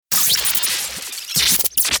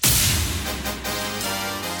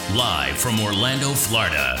Live from Orlando,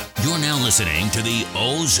 Florida, you're now listening to the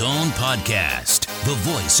Ozone Podcast, the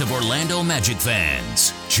voice of Orlando Magic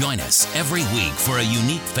fans. Join us every week for a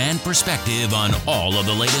unique fan perspective on all of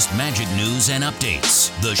the latest Magic news and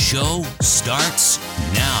updates. The show starts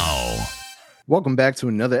now. Welcome back to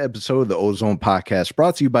another episode of the Ozone Podcast,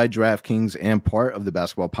 brought to you by DraftKings and part of the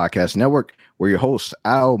Basketball Podcast Network. We're your hosts,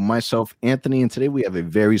 Al, myself, Anthony, and today we have a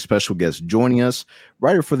very special guest joining us,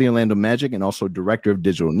 writer for the Orlando Magic and also director of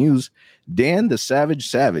digital news, Dan the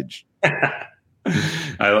Savage. I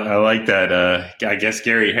like that. I guess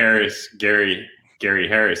Gary Harris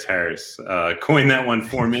coined that one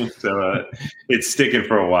for me, so it's sticking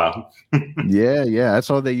for a while. Yeah. I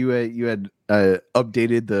saw that you had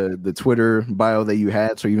updated the Twitter bio that you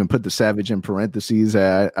had, so you even put the Savage in parentheses.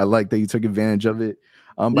 I like that you took advantage of it.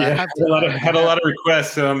 But I had a lot of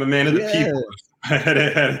requests, so I'm a man of the people. I had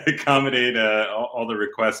to accommodate all the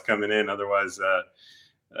requests coming in. Otherwise,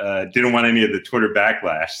 didn't want any of the Twitter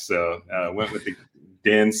backlash, so went with the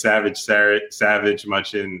Dan Savage,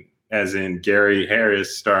 much as in Gary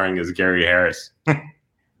Harris, starring as Gary Harris.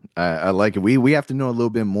 I like it. We have to know a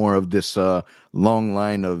little bit more of this long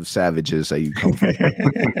line of savages that you come from.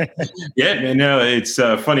 Yeah, no, it's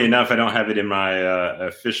funny enough. I don't have it in my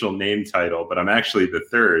official name title, but I'm actually the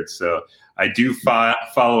third. So I do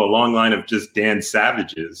follow a long line of just Dan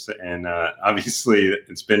Savages, and obviously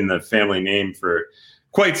it's been the family name for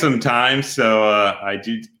quite some time. So I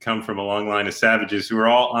do come from a long line of Savages who are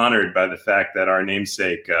all honored by the fact that our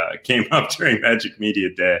namesake came up during Magic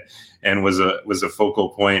Media Day and was a focal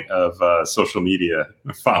point of social media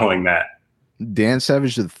following that. Dan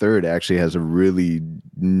Savage III actually has a really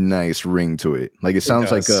nice ring to it. Like it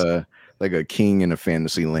sounds like a king in a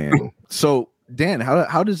fantasy land. So Dan,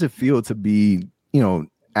 how does it feel to be,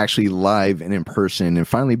 actually live and in person and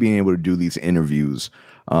finally being able to do these interviews,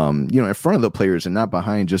 in front of the players and not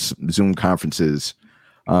behind just Zoom conferences,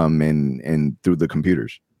 and through the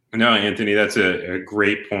computers? No, Anthony, that's a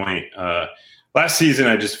great point. Last season,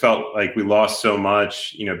 I just felt like we lost so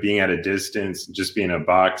much, being at a distance, just being a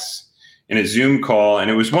box in a Zoom call. And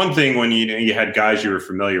it was one thing when you had guys you were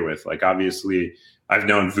familiar with. Like, obviously, I've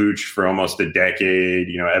known Vooch for almost a decade.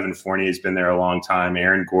 Evan Fournier's been there a long time.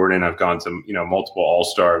 Aaron Gordon, I've gone to, multiple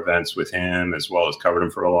all-star events with him, as well as covered him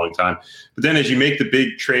for a long time. But then as you make the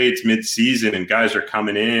big trades mid-season and guys are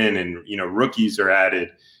coming in and, rookies are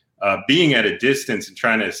added, being at a distance and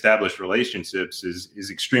trying to establish relationships is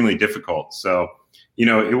extremely difficult. So,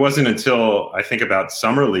 it wasn't until I think about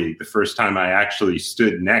Summer League, the first time I actually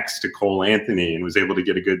stood next to Cole Anthony and was able to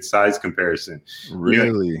get a good size comparison.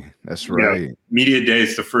 Really? That's right. Media Day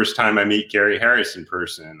is the first time I meet Gary Harris in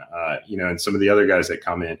person, and some of the other guys that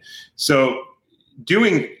come in. So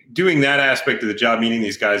doing that aspect of the job, meeting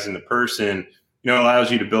these guys in the person,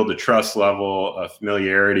 allows you to build a trust level, a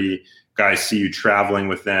familiarity. Guys see you traveling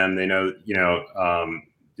with them. They know,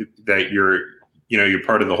 that you're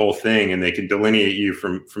part of the whole thing, and they can delineate you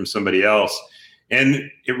from somebody else.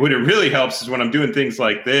 And what it really helps is when I'm doing things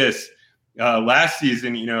like this. Last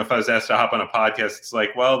season, if I was asked to hop on a podcast, it's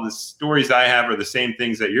like, well, the stories I have are the same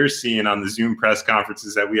things that you're seeing on the Zoom press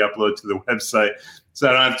conferences that we upload to the website. So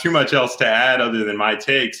I don't have too much else to add other than my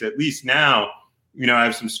takes. At least now, I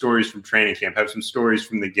have some stories from training camp, have some stories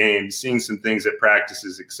from the game, seeing some things at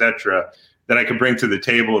practices, etc., that I could bring to the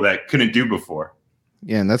table that couldn't do before.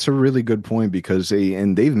 Yeah, and that's a really good point because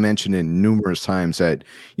they've mentioned it numerous times that,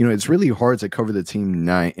 it's really hard to cover the team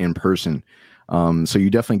not in person. So you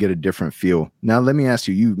definitely get a different feel. Now, let me ask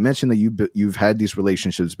you, you mentioned that you've had these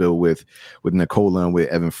relationships built with Nikola and with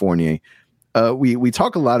Evan Fournier. We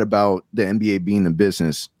talk a lot about the NBA being a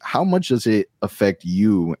business. How much does it affect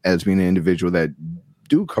you as being an individual that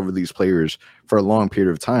do cover these players for a long period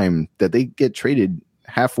of time, that they get traded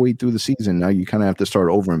halfway through the season? Now you kind of have to start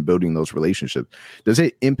over and building those relationships. Does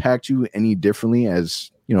it impact you any differently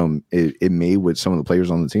as, it may with some of the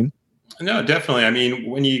players on the team? No, definitely. I mean,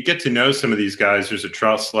 when you get to know some of these guys, there's a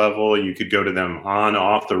trust level. You could go to them on,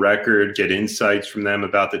 off the record, get insights from them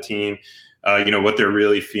about the team. What they're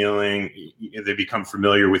really feeling. They become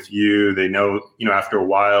familiar with you. They know, after a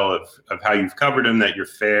while of how you've covered them, that you're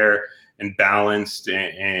fair and balanced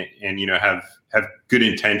and have good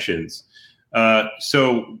intentions.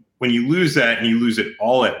 So when you lose that and you lose it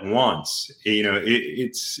all at once,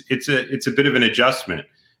 it's a bit of an adjustment.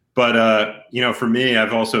 But, for me,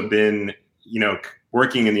 I've also been,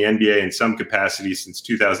 working in the NBA in some capacity since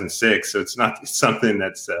 2006. So it's not something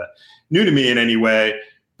that's new to me in any way.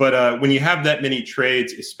 But when you have that many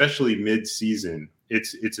trades, especially mid-season,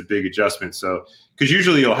 it's a big adjustment. So because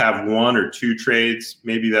usually you'll have one or two trades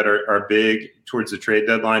maybe that are big towards the trade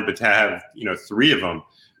deadline, but to have three of them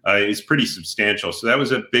is pretty substantial. So that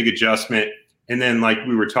was a big adjustment. And then, like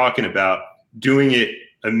we were talking about, doing it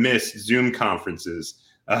amidst Zoom conferences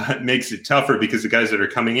makes it tougher because the guys that are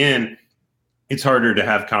coming in, it's harder to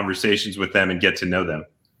have conversations with them and get to know them.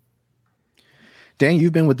 Dan,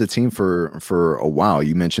 you've been with the team for a while.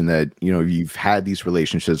 You mentioned that, you've had these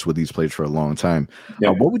relationships with these players for a long time. Yeah.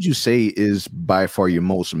 What would you say is by far your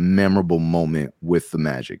most memorable moment with the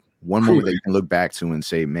Magic? One moment that you can look back to and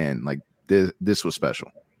say, man, like this was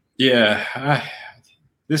special. Yeah.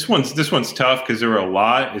 This one's tough because there were a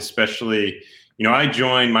lot, especially, I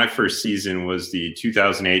joined, my first season was the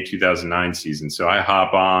 2008-2009 season. So I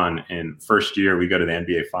hop on, and first year we go to the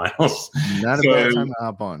NBA Finals. Not a bad time to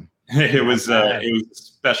hop on. It was a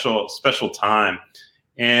special time.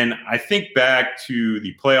 And I think back to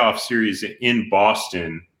the playoff series in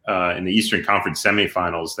Boston in the Eastern Conference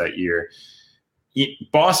semifinals that year.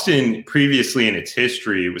 Boston previously in its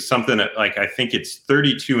history was something that, like, I think it's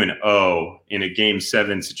 32-0 in a Game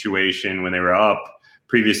 7 situation when they were up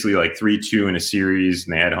previously, like 3-2 in a series,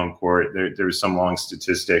 and they had home court. There was some long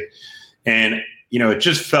statistic. And, it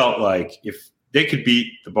just felt like if they could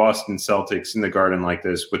beat the Boston Celtics in the Garden like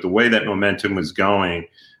this, with the way that momentum was going,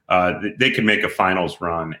 they could make a finals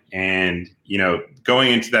run. And,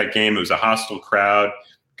 going into that game, it was a hostile crowd.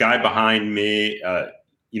 Guy behind me,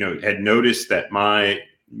 had noticed that my,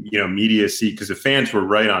 media seat, because the fans were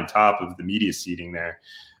right on top of the media seating there,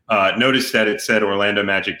 noticed that it said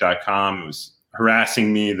OrlandoMagic.com. It was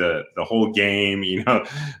harassing me the whole game.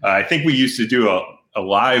 I think we used to do a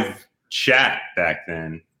live chat back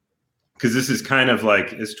then, because this is kind of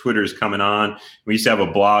like, as Twitter's coming on, we used to have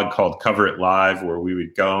a blog called Cover It Live, where we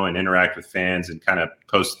would go and interact with fans and kind of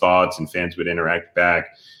post thoughts, and fans would interact back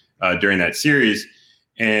during that series.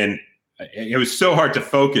 And it was so hard to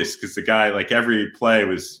focus because the guy, like, every play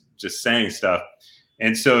was just saying stuff.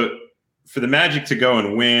 And so for the Magic to go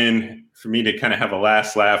and win, for me to kind of have a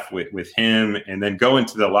last laugh with him, and then go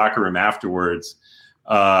into the locker room afterwards,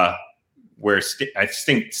 where I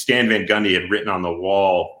think Stan Van Gundy had written on the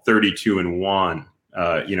wall 32-1,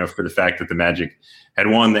 for the fact that the Magic had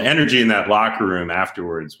won. The energy in that locker room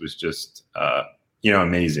afterwards was just,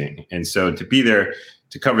 amazing. And so to be there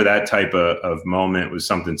to cover that type of moment was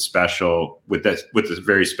something special with this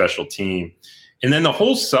very special team. And then the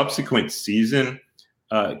whole subsequent season,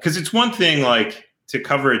 because it's one thing, like, to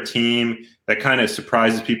cover a team that kind of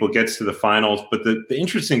surprises people, gets to the finals. But the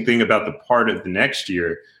interesting thing about the part of the next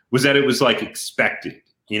year was that it was, like, expected,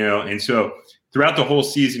 and so throughout the whole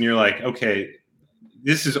season, you're like, okay,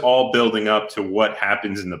 this is all building up to what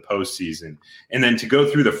happens in the postseason. And then to go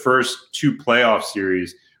through the first two playoff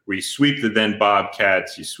series where you sweep the then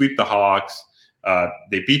Bobcats, you sweep the Hawks.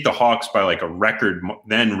 They beat the Hawks by like a record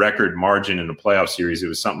margin in the playoff series. It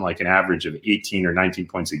was something like an average of 18 or 19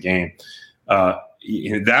 points a game.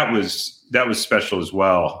 That was special as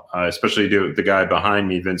well, especially the guy behind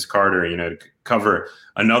me, Vince Carter, to cover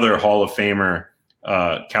another Hall of Famer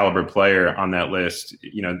caliber player on that list.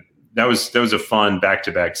 That was a fun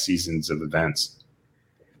back-to-back seasons of events.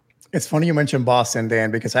 It's funny you mentioned Boston,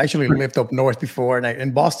 Dan, because I actually lived up north before,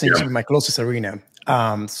 and Boston is my closest arena.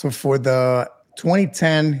 So for the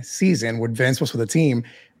 2010 season, when Vince was with the team,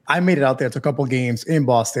 I made it out there to a couple games in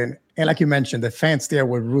Boston. And like you mentioned, the fans there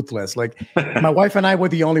were ruthless. Like, my wife and I were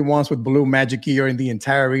the only ones with blue Magic gear in the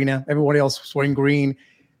entire arena. Everybody else was wearing green.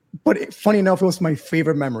 But funny enough, it was my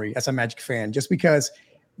favorite memory as a Magic fan, just because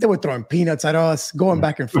they were throwing peanuts at us, going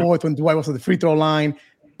back and forth when Dwight was at the free throw line.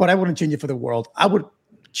 But I wouldn't change it for the world. I would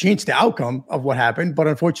change the outcome of what happened. But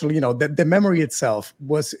unfortunately, the memory itself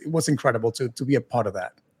was incredible to be a part of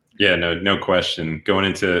that. Yeah, no question. Going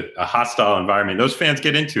into a hostile environment, those fans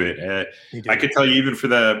get into it. I could tell you, even for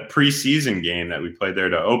the preseason game that we played there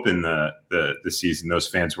to open the season, those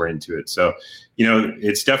fans were into it. So,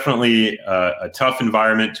 it's definitely a tough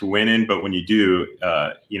environment to win in. But when you do,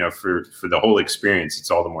 for the whole experience,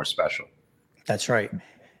 it's all the more special. That's right.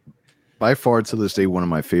 By far, to this day, one of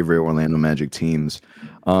my favorite Orlando Magic teams.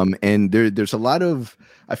 And there's a lot of,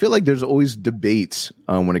 I feel like there's always debates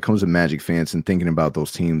when it comes to Magic fans and thinking about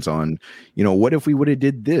those teams on, what if we would have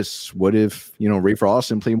did this? What if, Rafer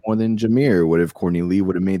Alston played more than Jameer? What if Courtney Lee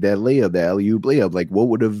would have made that layup, that alley-oop layup? Like,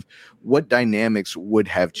 what dynamics would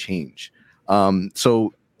have changed?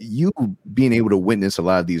 So you being able to witness a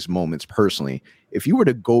lot of these moments personally, if you were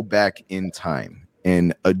to go back in time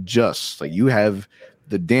and adjust, like, you have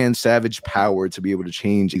the Dan Savage power to be able to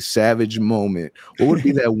change a Savage moment, what would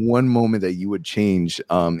be that one moment that you would change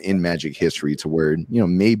in Magic history to where,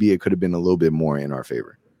 maybe it could have been a little bit more in our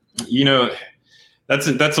favor?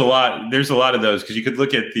 That's a lot. There's a lot of those because you could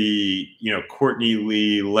look at the, Courtney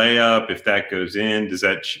Lee layup. If that goes in, does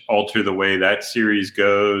that alter the way that series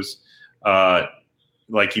goes?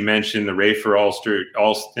 Like you mentioned, the Rafer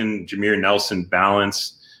Alston, Jameer Nelson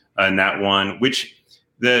balance in that one, which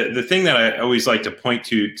the thing that I always like to point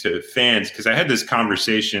to fans, because I had this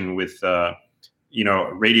conversation with,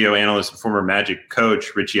 radio analyst and former Magic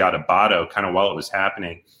coach, Richie Adebato, kind of while it was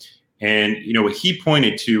happening. And, what he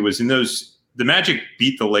pointed to was the Magic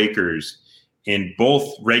beat the Lakers in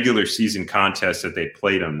both regular season contests that they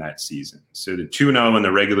played them that season. So the 2-0 in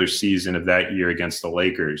the regular season of that year against the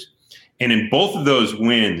Lakers. And in both of those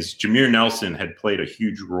wins, Jameer Nelson had played a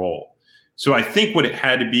huge role. So I think what it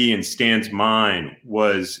had to be in Stan's mind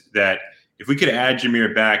was that if we could add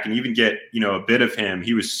Jameer back and even get, a bit of him,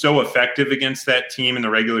 he was so effective against that team in the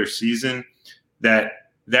regular season that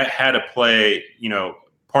had to play,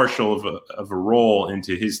 partial of a role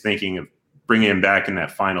into his thinking of bringing him back in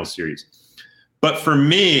that final series. But for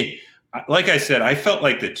me, like I said, I felt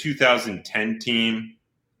like the 2010 team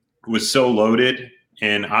was so loaded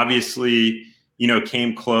and obviously,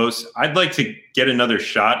 came close. I'd like to get another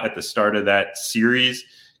shot at the start of that series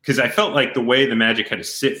because I felt like the way the Magic had to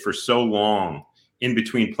sit for so long in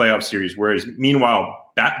between playoff series, whereas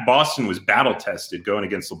meanwhile, Boston was battle tested going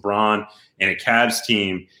against LeBron and a Cavs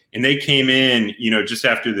team. And they came in, just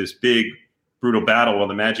after this big brutal battle while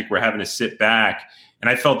the Magic were having to sit back. And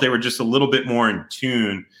I felt they were just a little bit more in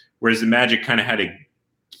tune, whereas the Magic kind of had to,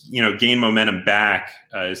 gain momentum back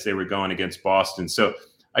as they were going against Boston. So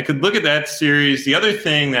I could look at that series. The other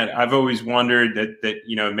thing that I've always wondered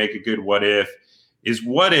that make a good what if is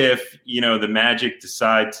what if, the Magic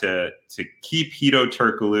decide to keep Hito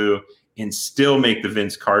Turkoglu and still make the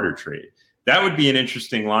Vince Carter trade. That would be an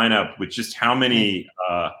interesting lineup with just how many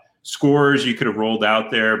scorers you could have rolled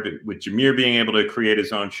out there, but with Jameer being able to create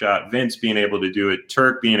his own shot, Vince being able to do it,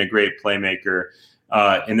 Turk being a great playmaker,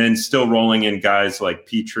 and then still rolling in guys like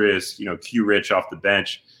Petrus, Q Rich off the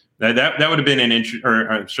bench. That would have been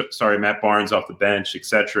Matt Barnes off the bench, et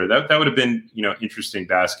cetera. That would have been, interesting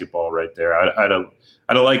basketball right there.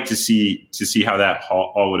 I'd like to see how that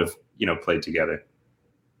all would have, played together.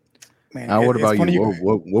 Man, what about you?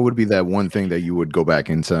 What would be that one thing that you would go back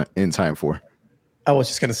in time for? I was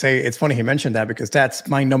just going to say, it's funny he mentioned that because that's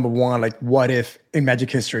my number one, what if in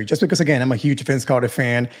Magic history, just because, again, I'm a huge Vince Carter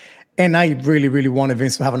fan and I really, really wanted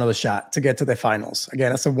Vince to have another shot to get to the finals.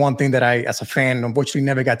 Again, that's the one thing that I, as a fan, unfortunately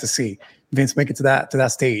never got to see Vince make it to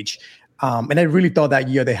that stage. And I really thought that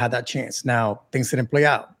year they had that chance. Now, things didn't play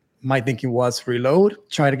out. My thinking was reload,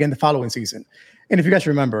 try it again the following season. And if you guys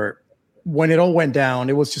remember, when it all went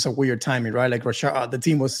down, it was just a weird timing, right? Like the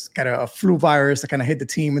team was kind of a flu virus that kind of hit the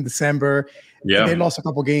team in December. Yeah, they lost a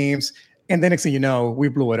couple games, and then next thing you know, we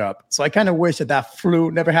blew it up. So I kind of wish that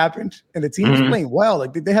flu never happened, and the team was playing well.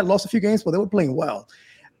 Like they had lost a few games, but they were playing well.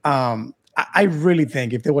 I really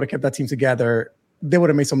think if they would have kept that team together, they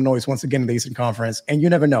would have made some noise once again in the Eastern Conference. And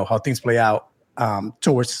you never know how things play out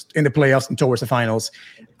towards in the playoffs and towards the finals.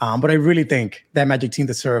 But I really think that Magic team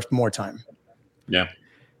deserved more time. Yeah.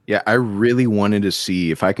 Yeah, I really wanted to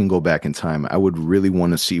see, if I can go back in time, I would really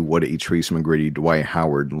want to see what a Trace McGrady, Dwight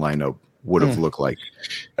Howard lineup would have looked like.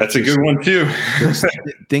 That's a good one too.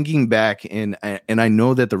 Thinking back, and I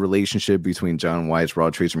know that the relationship between John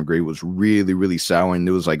Weisbrod, Trace McGrady was really, really sour, and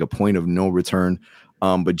there was like a point of no return.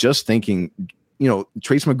 But just thinking,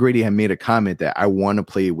 Trace McGrady had made a comment that I want to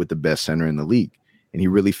play with the best center in the league, and he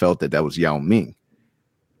really felt that was Yao Ming.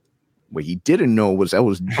 What he didn't know was that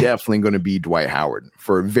was definitely going to be Dwight Howard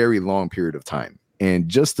for a very long period of time. And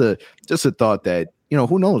just the thought that,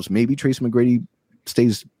 who knows, maybe Trace McGrady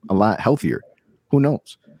stays a lot healthier. Who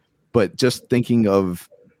knows? But just thinking of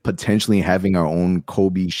potentially having our own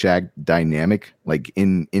Kobe Shaq dynamic, like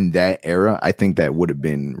in that era, I think that would have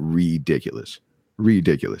been ridiculous.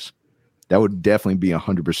 Ridiculous. That would definitely be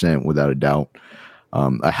 100% without a doubt.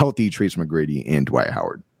 A healthy Trace McGrady and Dwight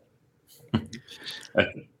Howard.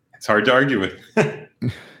 It's hard to argue with.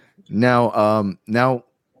 Now,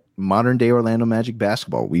 modern day Orlando Magic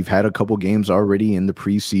basketball. We've had a couple games already in the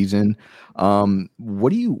preseason.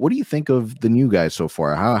 What do you think of the new guys so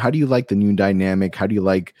far? How do you like the new dynamic? How do you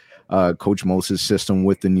like Coach Moses' system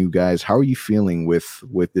with the new guys? How are you feeling with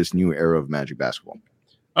this new era of Magic basketball?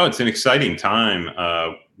 Oh, it's an exciting time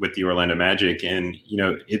with the Orlando Magic, and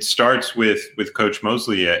it starts with Coach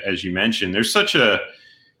Mosley, as you mentioned. There's such a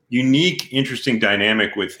unique, interesting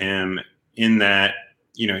dynamic with him in that,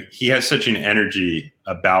 he has such an energy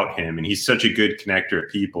about him and he's such a good connector of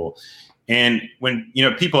people. And when,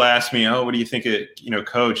 people ask me, oh, what do you think of,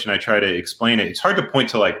 Coach? And I try to explain it. It's hard to point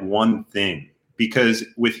to like one thing because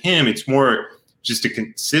with him, it's more just a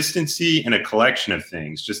consistency and a collection of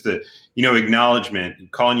things, just the,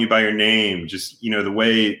 acknowledgement, calling you by your name, just, the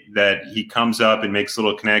way that he comes up and makes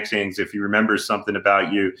little connections. If he remembers something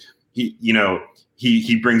about you,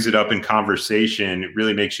 he brings it up in conversation. It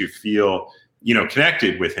really makes you feel,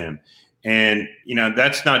 connected with him. And,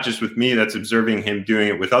 that's not just with me, that's observing him doing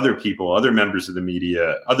it with other people, other members of the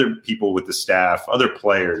media, other people with the staff, other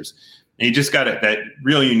players. And he just got that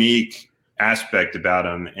real unique aspect about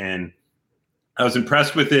him. And I was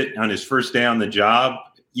impressed with it on his first day on the job,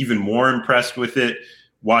 even more impressed with it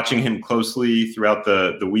watching him closely throughout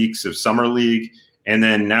the weeks of summer league. And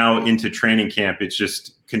then now into training camp, it's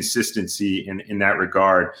just consistency in that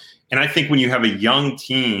regard. And I think when you have a young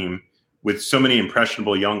team with so many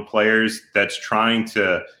impressionable young players that's trying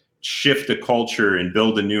to shift the culture and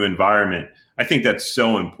build a new environment, I think that's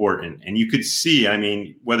so important. And you could see,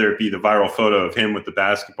 whether it be the viral photo of him with the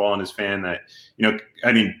basketball in his hand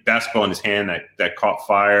basketball in his hand that caught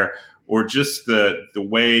fire, or just the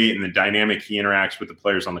way and the dynamic he interacts with the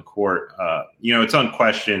players on the court. It's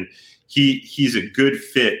unquestioned. He's a good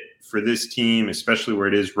fit for this team, especially where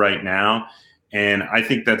it is right now. And I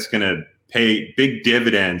think that's going to pay big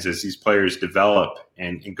dividends as these players develop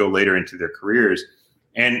and go later into their careers.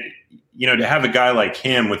 And, to have a guy like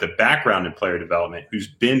him with a background in player development who's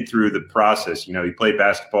been through the process, he played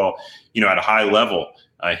basketball, at a high level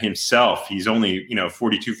himself. He's only,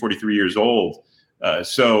 42, 43 years old.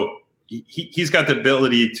 So he's got the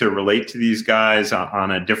ability to relate to these guys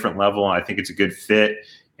on a different level. I think it's a good fit.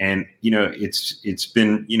 And, it's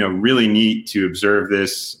been, really neat to observe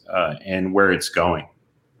this and where it's going.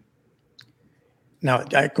 Now,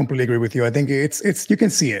 I completely agree with you. I think it's you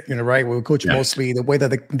can see it, right? With Coach Mosley, the way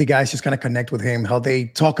that the guys just kind of connect with him, how they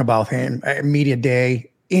talk about him at media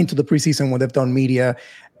day, into the preseason when they've done media.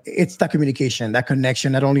 It's that communication, that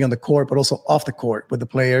connection, not only on the court, but also off the court with the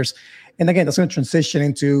players. And again, that's going to transition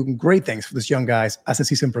into great things for these young guys as the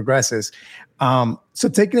season progresses. So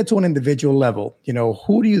taking it to an individual level,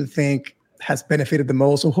 who do you think has benefited the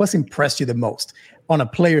most, or who has impressed you the most on a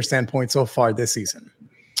player standpoint so far this season?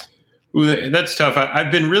 Ooh, that's tough.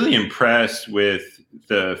 I've been really impressed with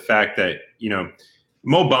the fact that,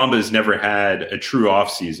 Mo Bamba's never had a true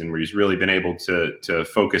offseason where he's really been able to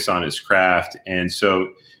focus on his craft. And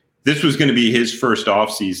so this was going to be his first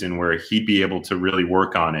offseason where he'd be able to really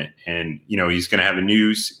work on it. And, he's going to have a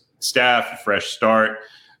new staff, a fresh start.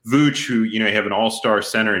 Vooch, who, you have an all-star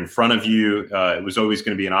center in front of you. It was always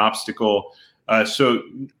going to be an obstacle. So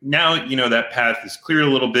now, that path is clear a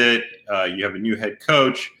little bit. You have a new head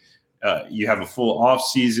coach. You have a full off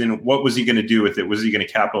season. What was he going to do with it? Was he going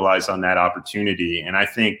to capitalize on that opportunity? And I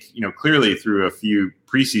think, clearly through a few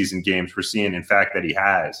preseason games, we're seeing, in fact, that he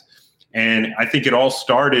has. And I think it all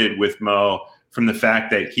started with Mo from the fact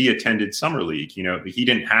that he attended Summer League. He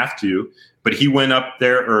didn't have to, but he went up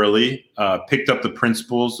there early, picked up the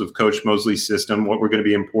principles of Coach Mosley's system, what were going to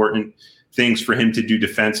be important things for him to do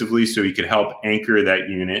defensively so he could help anchor that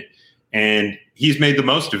unit. And he's made the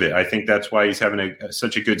most of it. I think that's why he's having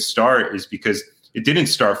such a good start, is because it didn't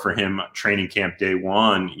start for him training camp day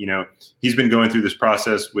one. He's been going through this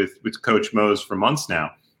process with Coach Mose for months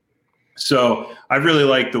now. So I really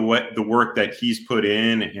like the work that he's put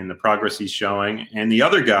in and the progress he's showing. And the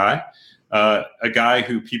other guy, a guy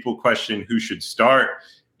who people question who should start,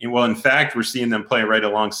 and well, in fact, we're seeing them play right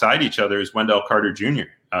alongside each other, is Wendell Carter Jr.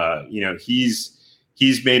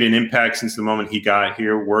 He's made an impact since the moment he got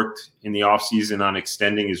here, worked in the offseason on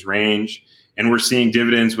extending his range, and we're seeing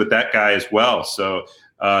dividends with that guy as well. So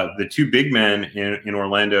the two big men in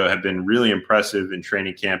Orlando have been really impressive in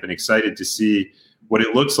training camp, and excited to see what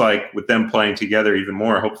it looks like with them playing together even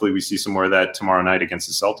more. Hopefully we see some more of that tomorrow night against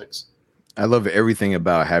the Celtics. I love everything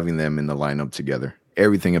about having them in the lineup together,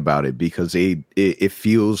 everything about it, because it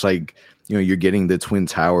feels like, you're getting the Twin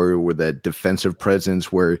Tower with that defensive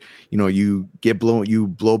presence where, you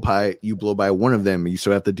blow by one of them, and you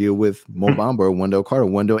still have to deal with Mo Bamba or Wendell Carter.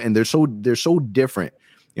 And they're so different.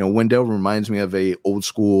 Wendell reminds me of a old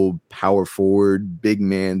school power forward, big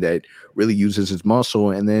man that really uses his muscle.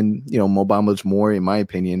 And then, Mo Bamba's more, in my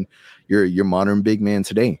opinion, your modern big man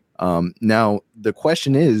today. Now the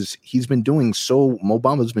question is, Mo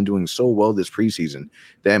Bamba's been doing so well this preseason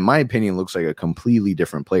that, in my opinion, looks like a completely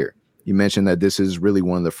different player. You mentioned that this is really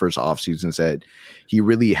one of the first off seasons that he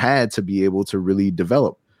really had to be able to really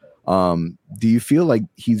develop. Do you feel like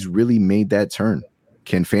he's really made that turn?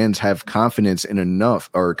 Can fans have confidence enough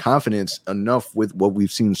with what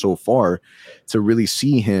we've seen so far to really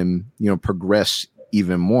see him, progress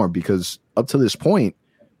even more? Because up to this point,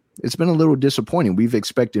 it's been a little disappointing. We've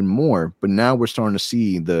expected more, but now we're starting to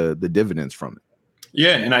see the dividends from it.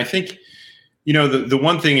 Yeah, and I think The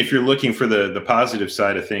one thing, if you're looking for the positive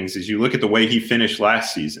side of things, is you look at the way he finished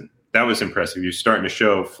last season. That was impressive. You're starting to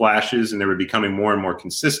show flashes, and they were becoming more and more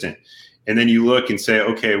consistent. And then you look and say,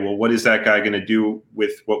 okay, well, what is that guy going to do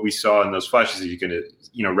with what we saw in those flashes? Is he going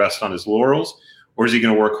to, rest on his laurels, or is he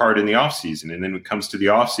going to work hard in the offseason? And then when it comes to the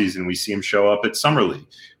offseason, we see him show up at Summer League.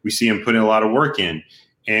 We see him putting a lot of work in.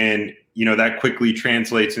 And, that quickly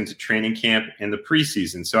translates into training camp and the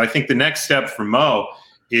preseason. So I think the next step for Mo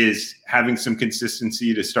is having some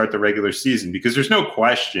consistency to start the regular season, because there's no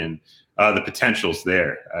question the potential's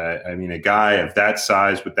there. A guy of that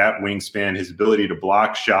size with that wingspan, his ability to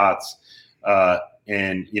block shots,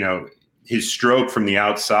 and his stroke from the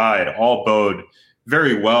outside all bode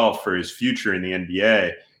very well for his future in the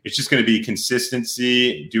NBA. It's just going to be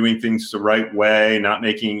consistency, doing things the right way, not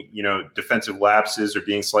making, defensive lapses or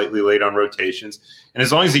being slightly late on rotations. And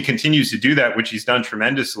as long as he continues to do that, which he's done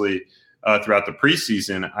tremendously throughout the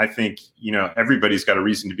preseason, I think, everybody's got a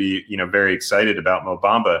reason to be, very excited about Mo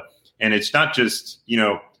Bamba. And it's not just,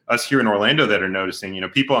 us here in Orlando that are noticing,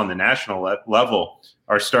 people on the national level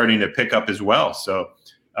are starting to pick up as well. So,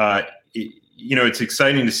 it's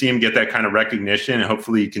exciting to see him get that kind of recognition, and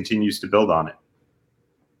hopefully he continues to build on it.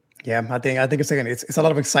 Yeah, I think it's a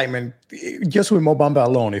lot of excitement just with Mo Bamba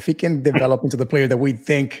alone. If he can develop into the player that we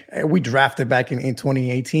think we drafted back in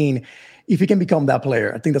 2018, if he can become that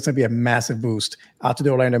player, I think that's going to be a massive boost to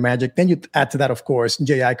the Orlando Magic. Then you add to that, of course,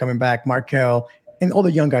 J.I. coming back, Markel, and all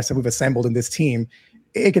the young guys that we've assembled in this team.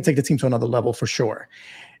 It could take the team to another level for sure.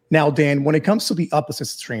 Now, Dan, when it comes to the opposite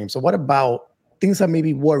extreme, so what about things that may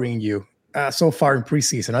be worrying you so far in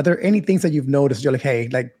preseason? Are there any things that you've noticed you're like, hey,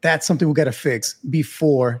 that's something we got to fix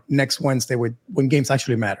before next Wednesday when games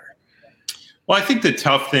actually matter? Well, I think the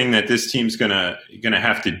tough thing that this team's gonna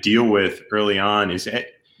have to deal with early on is,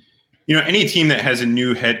 any team that has a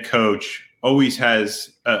new head coach always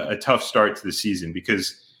has a tough start to the season,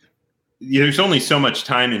 because there's only so much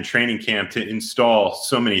time in training camp to install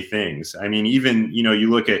so many things. Even, you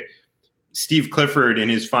look at Steve Clifford in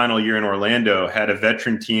his final year in Orlando had a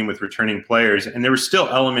veteran team with returning players, and there were still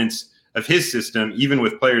elements of his system, even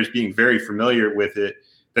with players being very familiar with it,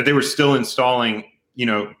 that they were still installing,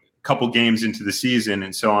 a couple games into the season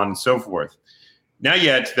and so on and so forth. Now you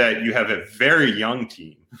add to that, you have a very young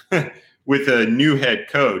team with a new head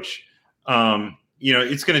coach.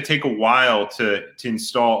 It's going to take a while to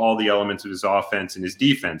install all the elements of his offense and his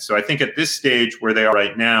defense. So I think at this stage where they are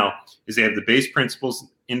right now is they have the base principles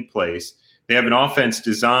in place. They have an offense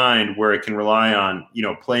designed where it can rely on,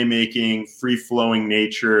 playmaking, free-flowing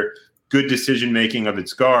nature, good decision-making of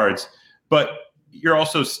its guards. But you're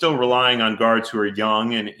also still relying on guards who are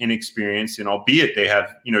young and inexperienced, and albeit they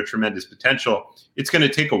have, tremendous potential, it's going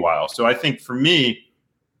to take a while. So I think for me,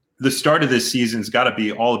 the start of this season's got to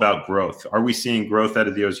be all about growth. Are we seeing growth out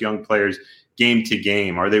of those young players game to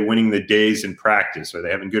game? Are they winning the days in practice? Are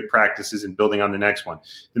they having good practices and building on the next one?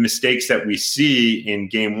 The mistakes that we see in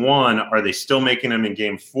game one, are they still making them in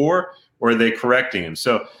game 4, or are they correcting them?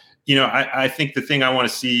 So, I think the thing I want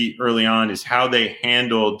to see early on is how they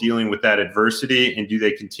handle dealing with that adversity, and do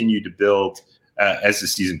they continue to build as the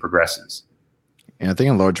season progresses? And I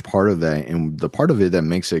think a large part of that, and the part of it that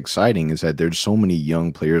makes it exciting, is that there's so many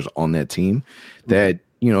young players on that team that,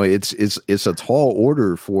 it's a tall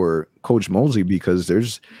order for Coach Mosley, because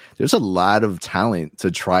there's a lot of talent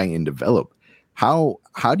to try and develop. How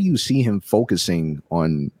do you see him focusing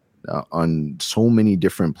on so many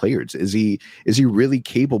different players? Is he really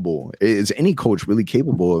capable? Is any coach really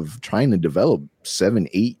capable of trying to develop 7,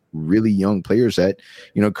 8 really young players that,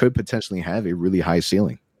 could potentially have a really high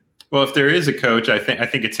ceiling? Well, if there is a coach, I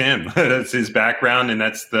think it's him. That's his background, and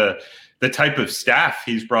that's the type of staff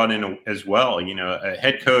he's brought in as well. A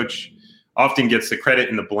head coach often gets the credit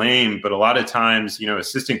and the blame, but a lot of times,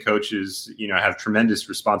 assistant coaches, have tremendous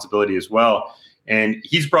responsibility as well. And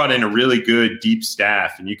he's brought in a really good deep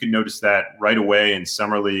staff, and you can notice that right away in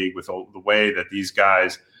Summer League with the way that these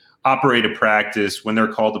guys operate a practice when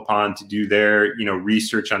they're called upon to do their,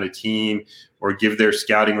 research on a team, or give their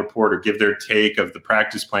scouting report, or give their take of the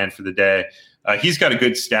practice plan for the day. He's got a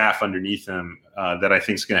good staff underneath him that I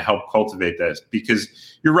think is going to help cultivate this, because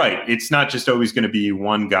you're right. It's not just always going to be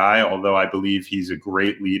one guy, although I believe he's a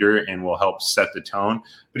great leader and will help set the tone,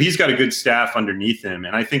 but he's got a good staff underneath him.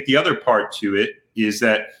 And I think the other part to it is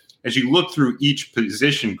that as you look through each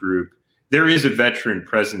position group, there is a veteran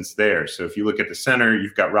presence there. So if you look at the center,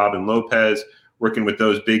 you've got Robin Lopez working with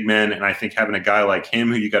those big men. And I think having a guy like him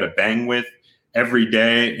who you got to bang with every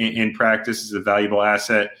day in practice is a valuable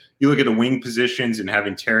asset. You look at the wing positions and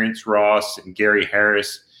having Terrence Ross and Gary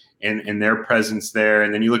Harris and their presence there.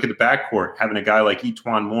 And then you look at the backcourt, having a guy like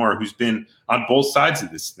Etuan Moore, who's been on both sides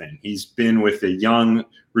of this thing. He's been with a young,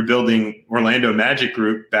 rebuilding Orlando Magic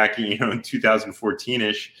group back in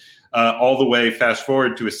 2014-ish, all the way fast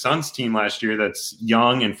forward to a Suns team last year that's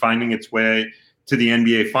young and finding its way to the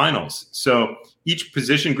NBA Finals. So each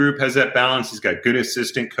position group has that balance. He's got good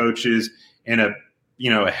assistant coaches and a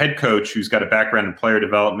head coach who's got a background in player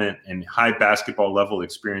development and high basketball level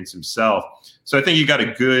experience himself. So I think you got a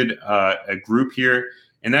good a group here.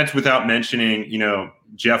 And that's without mentioning,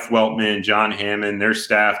 Jeff Weltman, John Hammond, their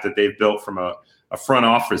staff that they've built from a front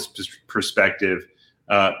office perspective.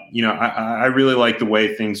 I really like the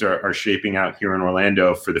way things are shaping out here in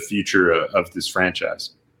Orlando for the future of this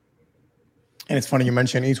franchise. And it's funny you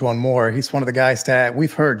mentioned Etuan Moore. He's one of the guys that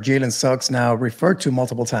we've heard Jalen Suggs now referred to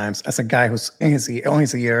multiple times as a guy who's on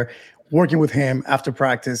his year, working with him after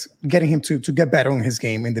practice, getting him to get better in his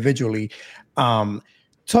game individually. Talking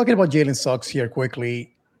about Jalen Suggs here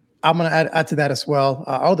quickly, I'm going to add to that as well.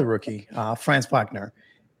 Our other rookie, Franz Wagner.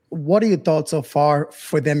 What are your thoughts so far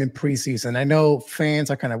for them in preseason? I know fans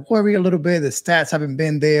are kind of worried a little bit. The stats haven't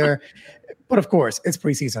been there. But of course, it's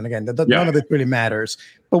preseason. Again, none of it really matters.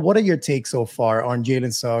 But what are your takes so far on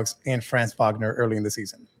Jalen Suggs and Franz Wagner early in the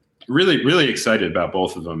season? Really, really excited about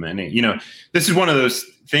both of them. And, this is one of those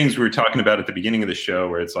things we were talking about at the beginning of the show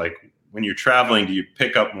where it's like, when you're traveling, do you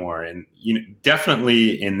pick up more? And,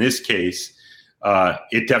 definitely in this case,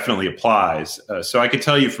 it definitely applies. So I could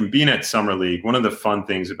tell you from being at Summer League, one of the fun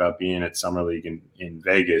things about being at Summer League in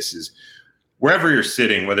Vegas is wherever you're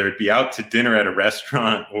sitting, whether it be out to dinner at a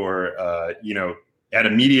restaurant or, at a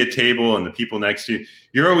media table and the people next to you,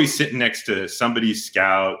 you're always sitting next to somebody's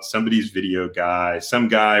scout, somebody's video guy, some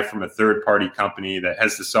guy from a third-party company that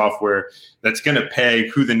has the software that's going to peg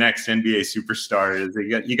who the next NBA superstar is.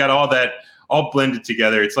 You got all that all blended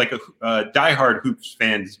together. It's like a diehard hoops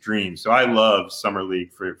fan's dream. So I love Summer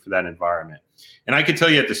League for that environment. And I can tell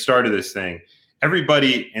you at the start of this thing,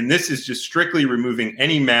 everybody, and this is just strictly removing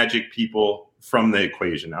any Magic people from the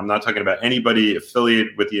equation. I'm not talking about anybody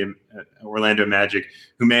affiliated with the Orlando Magic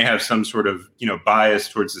who may have some sort of, bias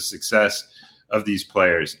towards the success of these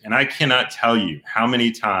players. And I cannot tell you how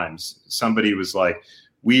many times somebody was like,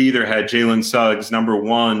 we either had Jalen Suggs number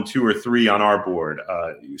 1, 2, or 3 on our board.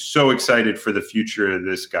 So excited for the future of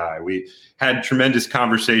this guy. We had tremendous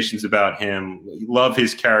conversations about him. Love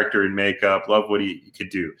his character and makeup. Love what he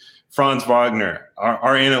could do. Franz Wagner,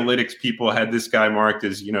 our analytics people had this guy marked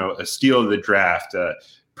as, a steal of the draft, a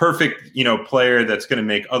perfect, player that's going to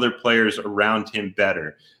make other players around him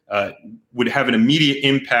better. Would have an immediate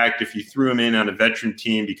impact if you threw him in on a veteran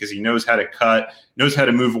team because he knows how to cut, knows how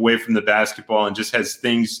to move away from the basketball, and just has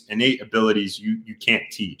innate abilities you can't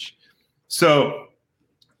teach. So,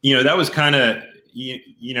 that was kind of,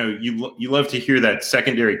 you love to hear that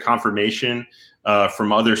secondary confirmation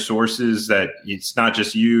from other sources that it's not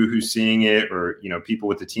just you who's seeing it or, people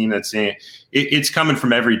with the team that's seeing it. It's coming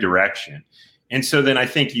from every direction. And so then I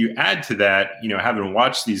think you add to that, having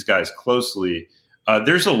watched these guys closely,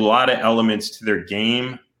 there's a lot of elements to their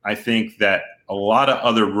game, I think, that a lot of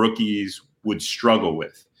other rookies would struggle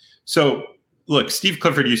with. So, look, Steve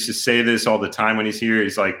Clifford used to say this all the time when he's here.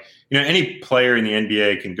 He's like, any player in the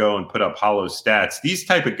NBA can go and put up hollow stats. These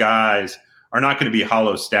type of guys are not going to be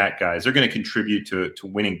hollow stat guys. They're going to contribute to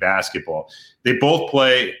winning basketball. They both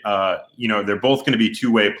play, they're both going to be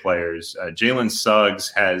two-way players. Jalen Suggs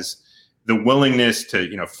has the willingness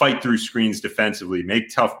to, fight through screens defensively,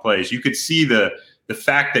 make tough plays. You could see the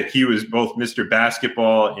fact that he was both Mr.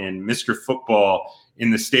 Basketball and Mr. Football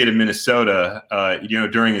in the state of Minnesota,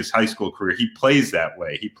 during his high school career. He plays that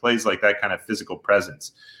way. He plays like that kind of physical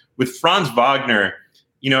presence. With Franz Wagner,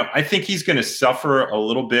 I think he's going to suffer a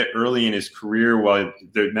little bit early in his career while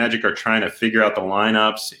the Magic are trying to figure out the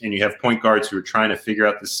lineups and you have point guards who are trying to figure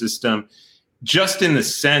out the system, just in the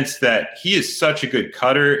sense that he is such a good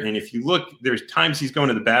cutter. And if you look, there's times he's going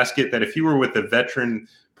to the basket that if he were with a veteran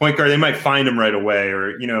point guard, they might find him right away.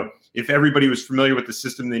 Or, if everybody was familiar with the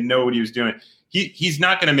system, they know what he was doing. He's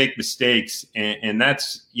not going to make mistakes. And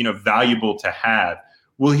that's, valuable to have.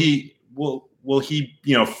 Will he,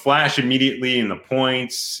 flash immediately in the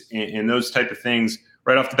points and those type of things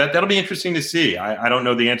right off the bat? That'll be interesting to see. I don't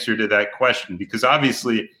know the answer to that question because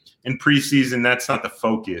obviously in preseason, that's not the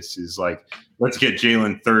focus is like, let's get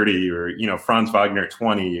Jalen 30 or, Franz Wagner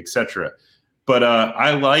 20, et cetera. But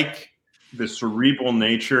I like the cerebral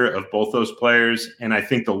nature of both those players. And I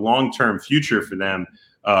think the long-term future for them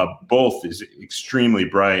both is extremely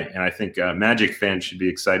bright. And I think Magic fans should be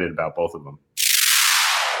excited about both of them.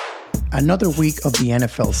 Another week of the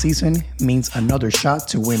NFL season means another shot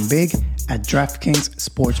to win big at DraftKings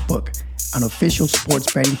Sportsbook. an official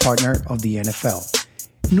sports betting partner of the NFL.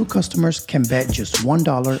 New customers can bet just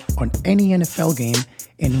 $1 on any NFL game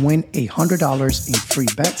and win $100 in free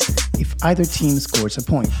bets if either team scores a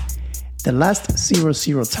point. The last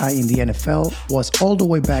 0-0 tie in the NFL was all the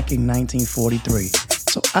way back in 1943,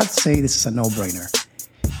 so I'd say this is a no-brainer.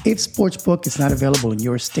 If Sportsbook is not available in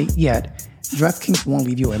your state yet, DraftKings won't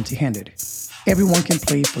leave you empty-handed. Everyone can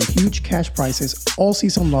play for huge cash prizes all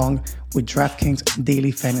season long with DraftKings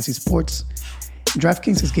Daily Fantasy Sports.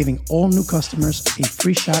 DraftKings is giving all new customers a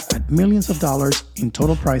free shot at millions of dollars in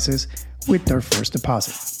total prizes with their first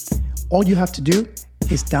deposit. All you have to do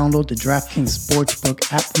is download the DraftKings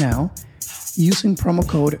Sportsbook app now using promo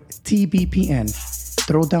code TBPN.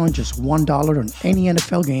 Throw down just $1 on any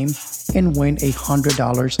NFL game and win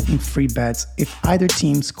 $100 in free bets if either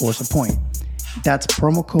team scores a point. That's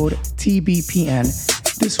promo code TBPN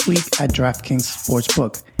this week at DraftKings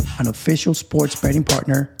Sportsbook, an official sports betting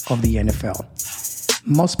partner of the NFL.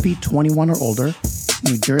 Must be 21 or older,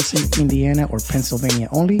 New Jersey, Indiana, or Pennsylvania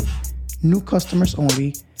only, new customers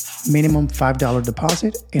only, minimum $5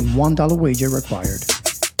 deposit and $1 wager required.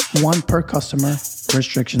 One per customer,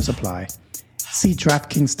 restrictions apply. See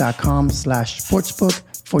DraftKings.com/sportsbook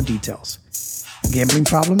for details. Gambling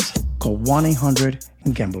problems? Call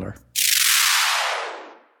 1-800-GAMBLER.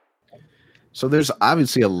 So there's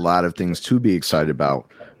obviously a lot of things to be excited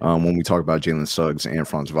about when we talk about Jalen Suggs and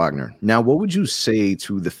Franz Wagner. Now, what would you say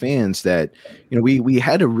to the fans that, we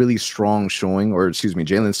had a really strong showing, or excuse me,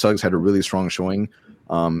 Jalen Suggs had a really strong showing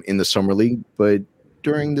in the summer league, but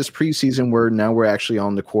during this preseason where now we're actually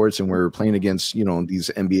on the courts and we're playing against, these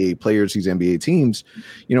NBA players, these NBA teams,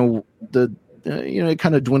 it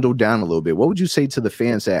kind of dwindled down a little bit. What would you say to the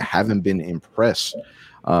fans that haven't been impressed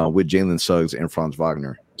with Jalen Suggs and Franz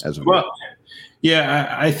Wagner as of well?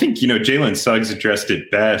 Yeah, I think, Jalen Suggs addressed it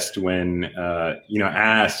best when,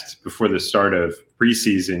 asked before the start of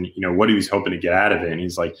preseason, what he was hoping to get out of it. And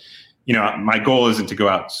he's like, my goal isn't to go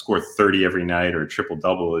out and score 30 every night or triple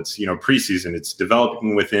double. It's, preseason. It's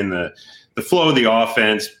developing within the flow of the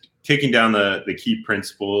offense, taking down the key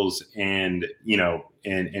principles and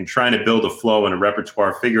trying to build a flow and a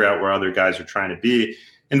repertoire, figure out where other guys are trying to be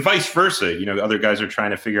and vice versa. Other guys are trying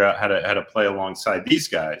to figure out how to play alongside these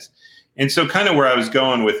guys. And so kind of where I was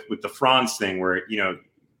going with the Franz thing where,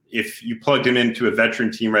 if you plugged him into a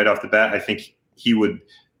veteran team right off the bat, I think he would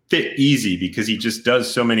fit easy because he just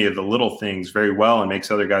does so many of the little things very well and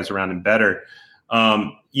makes other guys around him better.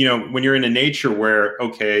 When you're in a nature where,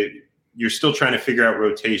 okay, you're still trying to figure out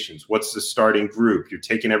rotations. What's the starting group? You're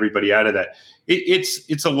taking everybody out of that.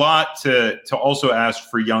 It's a lot to also ask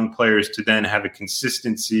for young players to then have a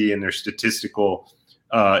consistency in their statistical,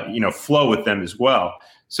 flow with them as well.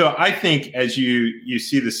 So I think as you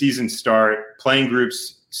see the season start, playing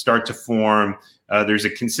groups start to form, there's a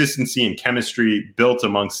consistency and chemistry built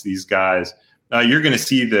amongst these guys. You're going to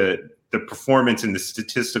see the performance and the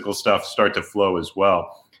statistical stuff start to flow as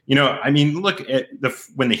well. Look at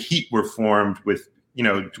when the Heat were formed with,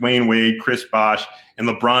 Dwayne Wade, Chris Bosh, and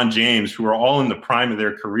LeBron James, who are all in the prime of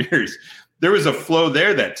their careers. There was a flow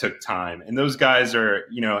there that took time, and those guys are,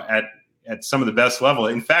 at some of the best level.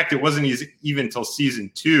 In fact, it wasn't even until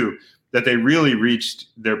season 2 that they really reached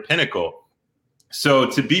their pinnacle. So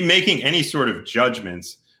to be making any sort of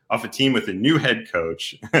judgments off a team with a new head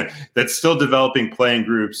coach that's still developing playing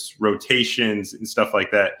groups, rotations, and stuff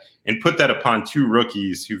like that, and put that upon 2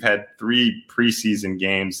 rookies who've had 3 preseason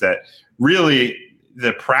games that really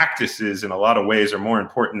the practices in a lot of ways are more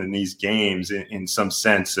important than these games in some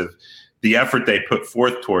sense of the effort they put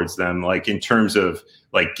forth towards them, like in terms of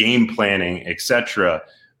like game planning, et cetera,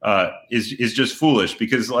 is just foolish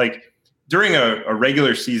because like during a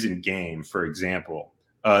regular season game, for example,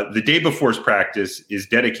 the day before's practice is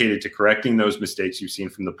dedicated to correcting those mistakes you've seen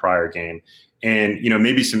from the prior game and,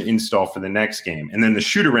 maybe some install for the next game. And then the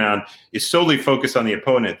shoot around is solely focused on the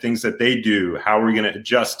opponent, things that they do, how we're going to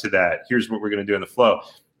adjust to that. Here's what we're going to do in the flow.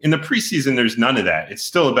 In the preseason, there's none of that. It's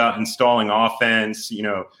still about installing offense,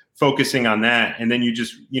 focusing on that. And then you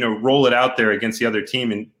just, roll it out there against the other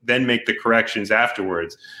team and then make the corrections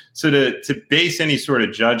afterwards. So to base any sort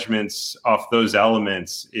of judgments off those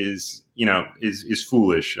elements is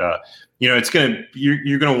foolish. You're going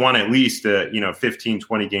to want at least a, 15,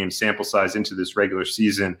 20 game sample size into this regular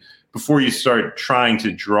season before you start trying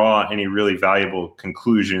to draw any really valuable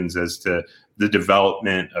conclusions as to the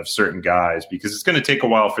development of certain guys, because it's going to take a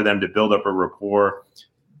while for them to build up a rapport,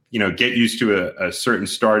 get used to a certain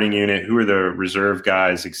starting unit, who are the reserve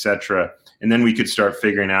guys, et cetera. And then we could start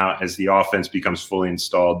figuring out as the offense becomes fully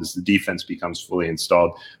installed, as the defense becomes fully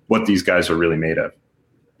installed, what these guys are really made of.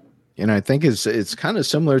 And I think it's kind of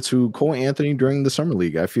similar to Cole Anthony during the summer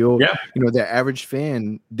league. I feel, the average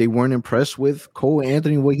fan, they weren't impressed with Cole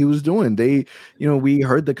Anthony, what he was doing. They, we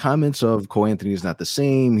heard the comments of Cole Anthony is not the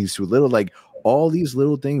same. He's too little, like all these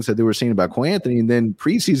little things that they were saying about Cole Anthony. And then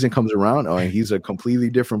preseason comes around, and he's a completely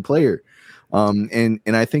different player. And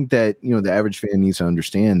I think that, the average fan needs to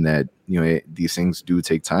understand that, these things do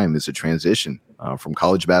take time. It's a transition from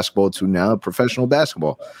college basketball to now professional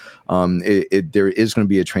basketball. There is going to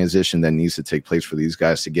be a transition that needs to take place for these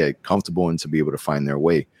guys to get comfortable and to be able to find their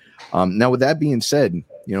way. Now, with that being said,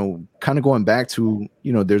 kind of going back to,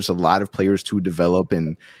 there's a lot of players to develop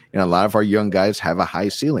and a lot of our young guys have a high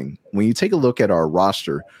ceiling. When you take a look at our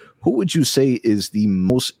roster, who would you say is the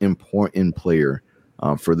most important player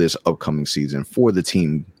for this upcoming season for the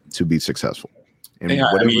team to be successful? And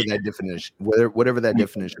whatever that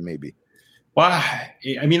definition may be. Well,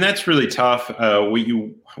 I mean, that's really tough. What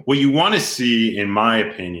you want to see, in my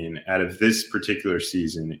opinion, out of this particular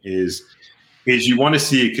season is you want to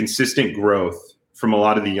see a consistent growth from a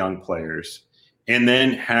lot of the young players, and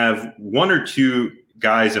then have one or two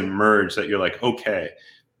guys emerge that you're like, okay,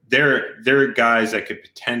 they're guys that could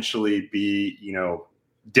potentially be,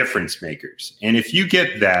 difference makers. And if you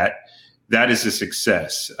get that is a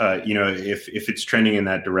success. If it's trending in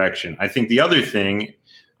that direction. I think the other thing,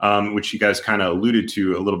 which you guys kind of alluded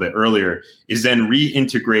to a little bit earlier, is then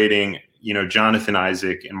reintegrating, Jonathan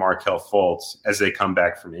Isaac and Markelle Fultz as they come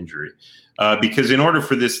back from injury. Because in order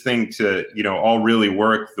for this thing to, all really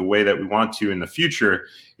work the way that we want to in the future,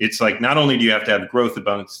 it's like not only do you have to have growth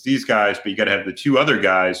amongst these guys, but you got to have the two other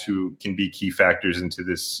guys who can be key factors into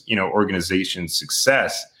this, organization's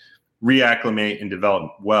success, reacclimate and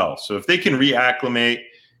develop well. So if they can reacclimate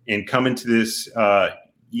and come into this,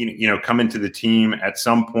 come into the team at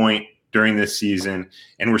some point during this season,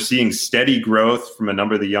 and we're seeing steady growth from a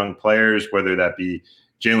number of the young players, whether that be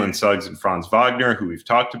Jalen Suggs and Franz Wagner, who we've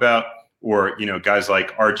talked about, or, guys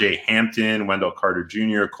like RJ Hampton, Wendell Carter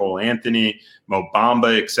Jr., Cole Anthony, Mo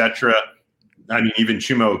Bamba, et cetera. I mean, even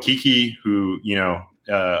Chuma Okeke, who,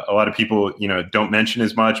 a lot of people, don't mention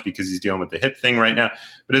as much because he's dealing with the hip thing right now.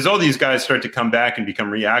 But as all these guys start to come back and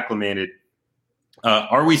become reacclimated,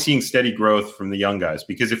 are we seeing steady growth from the young guys?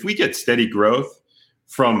 Because if we get steady growth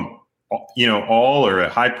from, all or a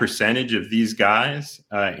high percentage of these guys,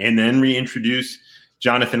 and then reintroduce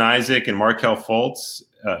Jonathan Isaac and Markelle Fultz,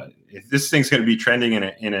 if this thing's going to be trending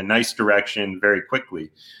in a nice direction very quickly.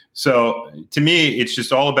 So to me, it's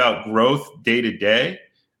just all about growth day to day.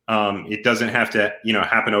 It doesn't have to,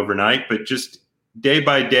 happen overnight, but just day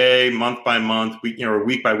by day, month by month, or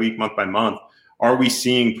week by week, month by month, are we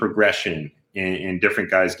seeing progression in different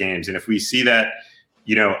guys' games? And if we see that,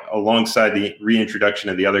 alongside the reintroduction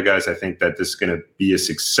of the other guys, I think that this is going to be a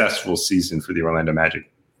successful season for the Orlando Magic.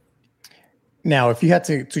 Now, if you had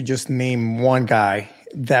to just name one guy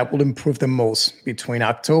that will improve the most between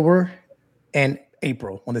October and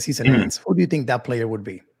April when the season ends, who do you think that player would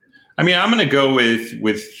be? I mean, I'm going to go with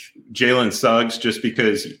Jalen Suggs just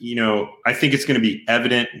because, I think it's going to be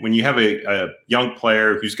evident when you have a young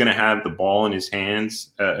player who's going to have the ball in his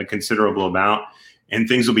hands a considerable amount, and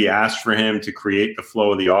things will be asked for him to create the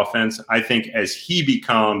flow of the offense. I think as he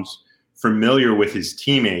becomes familiar with his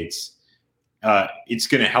teammates, it's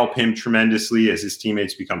going to help him tremendously as his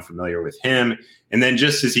teammates become familiar with him. And then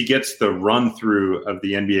just as he gets the run through of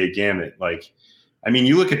the NBA gamut,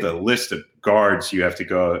 you look at the list of guards you have to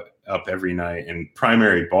go up every night and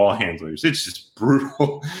primary ball handlers, it's just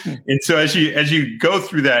brutal. And so as you go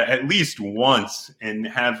through that at least once and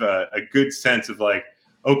have a good sense of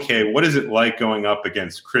okay, what is it like going up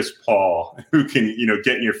against Chris Paul, who can,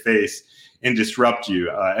 get in your face and disrupt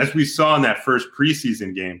you? As we saw in that first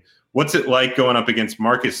preseason game, what's it like going up against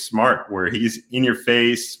Marcus Smart, where he's in your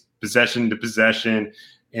face, possession to possession,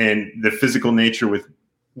 and the physical nature with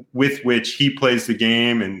which he plays the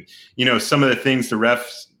game, and some of the things the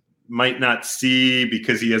refs might not see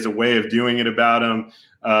because he has a way of doing it about him.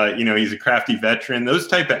 He's a crafty veteran. Those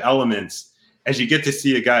type of elements, as you get to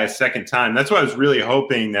see a guy a second time, that's why I was really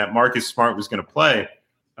hoping that Marcus Smart was going to play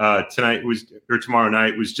tomorrow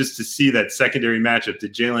night, was just to see that secondary matchup.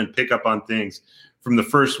 Did Jalen pick up on things from the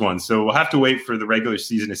first one? So we'll have to wait for the regular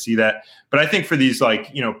season to see that. But I think for these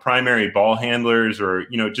primary ball handlers or,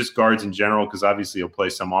 just guards in general, because obviously he'll play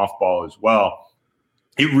some off ball as well,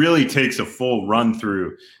 it really takes a full run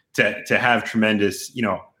through to have tremendous,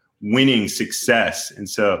 winning success. And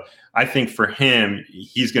so I think for him,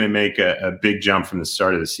 he's going to make a big jump from the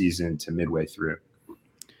start of the season to midway through.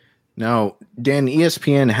 Now, Dan,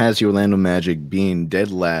 ESPN has the Orlando Magic being dead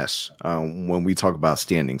last when we talk about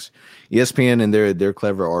standings. ESPN and their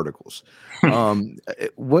clever articles.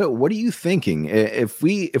 What are you thinking if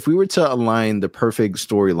we were to align the perfect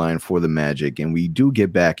storyline for the Magic and we do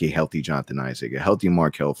get back a healthy Jonathan Isaac, a healthy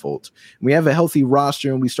Markelle Fultz, we have a healthy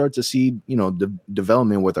roster and we start to see the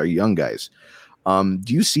development with our young guys. Do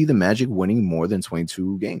you see the Magic winning more than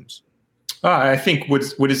 22 games? I think what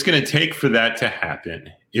it's going to take for that to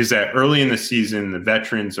happen is that early in the season, the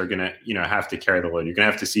veterans are going to, have to carry the load. You're going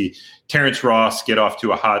to have to see Terrence Ross get off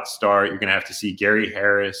to a hot start. You're going to have to see Gary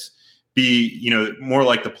Harris be, more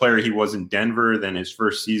like the player he was in Denver than his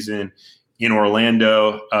first season in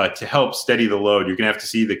Orlando to help steady the load. You're going to have to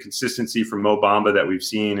see the consistency from Mo Bamba that we've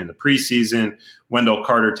seen in the preseason, Wendell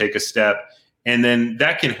Carter take a step. And then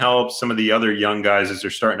that can help some of the other young guys as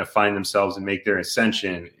they're starting to find themselves and make their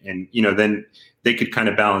ascension. And, then they could kind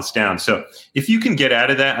of balance down. So if you can get out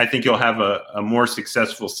of that, I think you'll have a more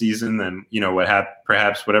successful season than,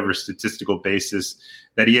 perhaps whatever statistical basis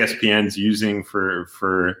that ESPN's using for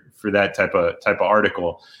that type of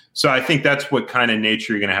article. So I think that's what kind of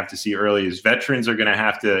nature you're going to have to see early is veterans are going to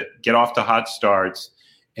have to get off to hot starts.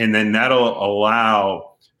 And then that'll allow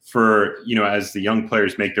for, as the young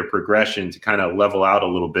players make their progression to kind of level out a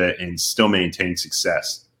little bit and still maintain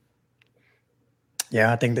success.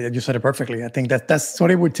 Yeah, I think that you said it perfectly. I think that's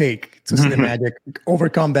what it would take to see the Magic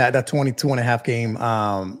overcome that 22 and a half game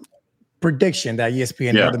prediction that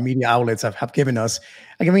ESPN and other media outlets have given us.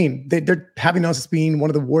 They're having us as being one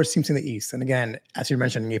of the worst teams in the East. And again, as you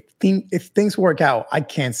mentioned, if things work out, I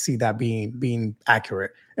can't see that being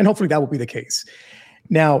accurate. And hopefully that will be the case.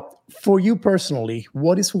 Now, for you personally,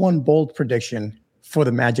 what is one bold prediction for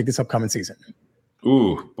the Magic this upcoming season?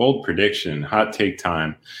 Ooh, bold prediction, hot take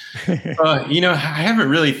time. I haven't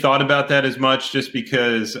really thought about that as much just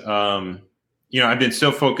because, I've been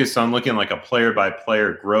so focused on looking like a player by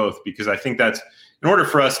player growth because I think that's in order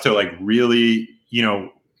for us to really,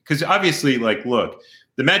 because obviously look,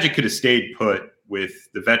 the Magic could have stayed put with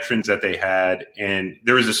the veterans that they had. And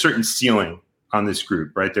there was a certain ceiling on this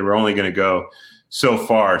group, right? They were only going to go so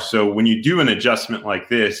far. So when you do an adjustment like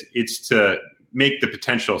this, it's to make the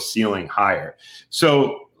potential ceiling higher.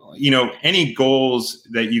 So, any goals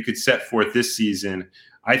that you could set forth this season,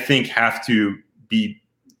 I think have to be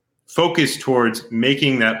focused towards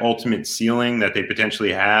making that ultimate ceiling that they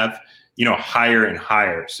potentially have, higher and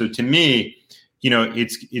higher. So to me,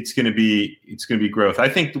 it's going to be growth. I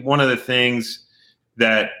think one of the things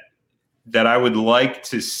that I would like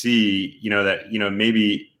to see,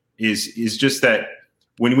 maybe is just that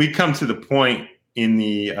when we come to the point in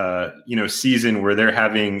the season where they're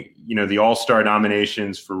having the All-Star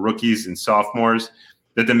nominations for rookies and sophomores,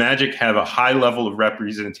 that the Magic have a high level of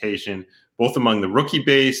representation both among the rookie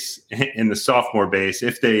base and the sophomore base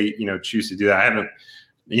if they choose to do that. I haven't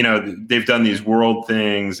they've done these world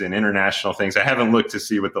things and international things. I haven't looked to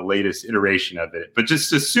see what the latest iteration of it, but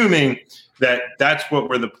just assuming that that's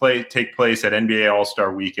where the take place at NBA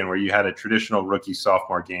All-Star Weekend, where you had a traditional rookie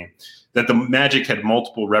sophomore game, that the Magic had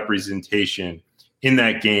multiple representation in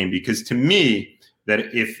that game. Because to me, that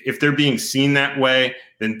if they're being seen that way,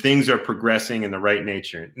 then things are progressing in the right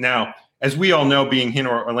nature. Now, as we all know, being in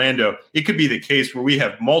Orlando, it could be the case where we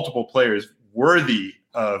have multiple players worthy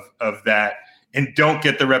of that and don't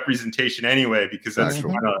get the representation anyway, because that's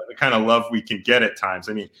the kind of love we can get at times.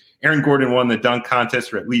 I mean, Aaron Gordon won the dunk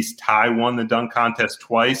contest, or at least Ty won the dunk contest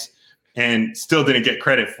twice and still didn't get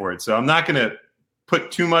credit for it. So I'm not going to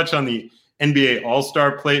put too much on the NBA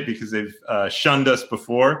All-Star plate because they've shunned us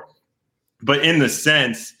before. But in the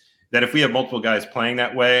sense that if we have multiple guys playing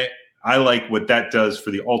that way, I like what that does for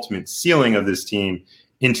the ultimate ceiling of this team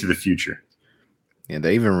into the future. Yeah,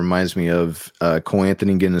 that even reminds me of Cole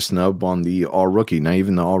Anthony getting a snub on the all-rookie, not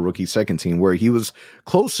even the all-rookie second team, where he was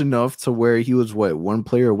close enough to where he was, one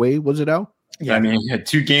player away, was it out? Yeah, I mean, he had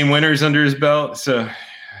 2 game winners under his belt. So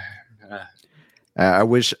I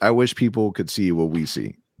wish people could see what we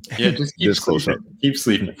see. Yeah, just keep close up. Keep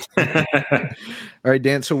sleeping. All right,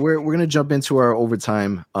 Dan. So we're gonna jump into our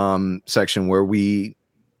overtime section where we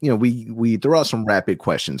throw out some rapid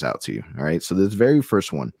questions out to you. All right. So this very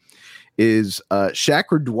first one is Shaq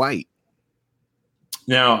or Dwight?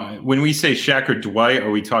 Now, when we say Shaq or Dwight,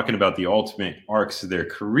 are we talking about the ultimate arcs of their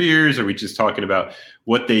careers? Or are we just talking about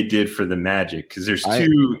what they did for the Magic? Because there's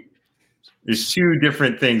two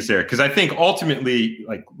different things there. Because I think ultimately,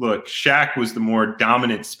 look, Shaq was the more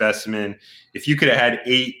dominant specimen. If you could have had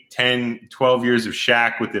 8, 10, 12 years of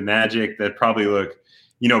Shaq with the Magic, that probably look,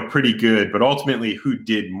 pretty good. But ultimately, who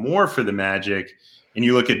did more for the Magic? And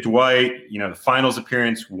you look at Dwight, the finals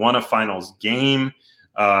appearance, won a finals game,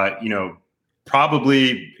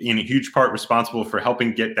 probably in a huge part responsible for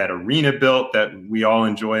helping get that arena built that we all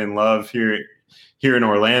enjoy and love here in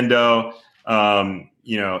Orlando.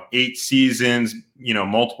 8 seasons,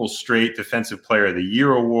 multiple straight Defensive Player of the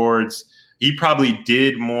Year awards. He probably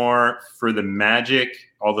did more for the Magic,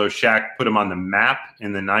 although Shaq put him on the map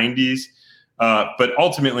in the 90s. But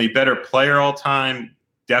ultimately, better player all time,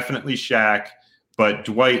 definitely Shaq. But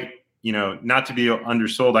Dwight, not to be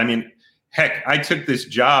undersold. I mean, heck, I took this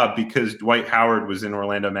job because Dwight Howard was in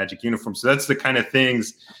Orlando Magic uniform. So that's the kind of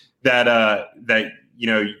things that you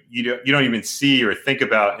don't even see or think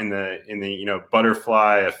about in the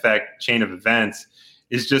butterfly effect chain of events.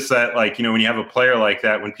 Is just that, like, when you have a player like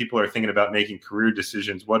that, when people are thinking about making career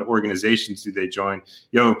decisions, what organizations do they join?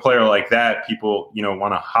 You have a player like that, people,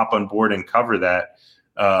 want to hop on board and cover that.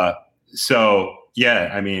 So,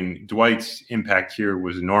 yeah, I mean, Dwight's impact here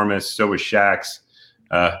was enormous. So was Shaq's.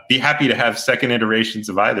 Be happy to have second iterations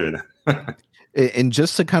of either of them. And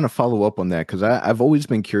just to kind of follow up on that, because I've always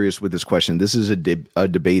been curious with this question. This is a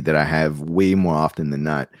debate that I have way more often than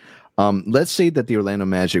not. Let's say that the Orlando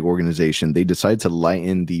Magic organization, they decide to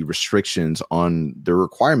lighten the restrictions on the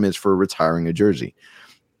requirements for retiring a jersey.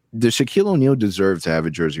 Does Shaquille O'Neal deserve to have a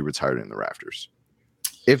jersey retired in the rafters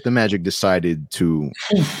if the Magic decided to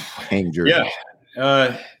hang jerseys?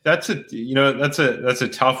 Yeah, that's a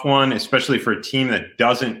tough one, especially for a team that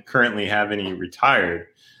doesn't currently have any retired.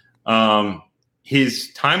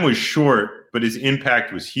 His time was short, but his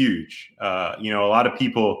impact was huge. A lot of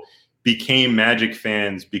people became Magic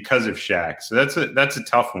fans because of Shaq. So that's a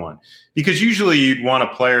tough one, because usually you'd want a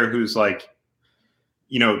player who's like,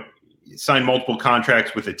 signed multiple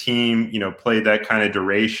contracts with a team, played that kind of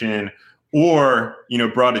duration, or,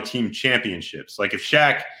 brought a team championships. Like if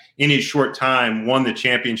Shaq in his short time won the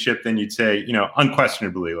championship, then you'd say,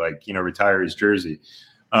 unquestionably, like, retire his jersey,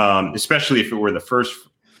 especially if it were the first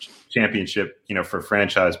championship, for a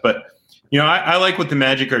franchise. But I like what the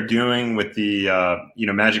Magic are doing with the,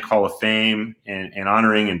 Magic Hall of Fame and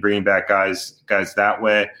honoring and bringing back guys that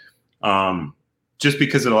way, just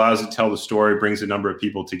because it allows to tell the story, brings a number of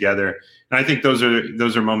people together. And I think those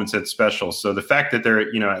are moments that's special. So the fact that they're,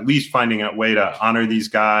 at least finding a way to honor these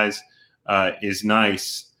guys is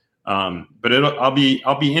nice. But I'll be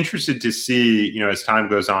interested to see, as time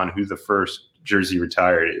goes on, who the first jersey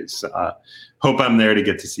retired is. Hope I'm there to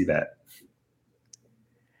get to see that.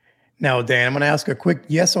 Now, Dan, I'm going to ask a quick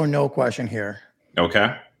yes or no question here.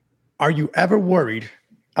 Okay. Are you ever worried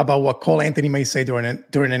about what Cole Anthony may say during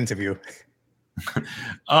an interview?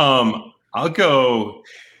 I'll go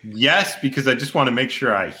yes, because I just want to make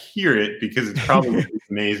sure I hear it, because it's probably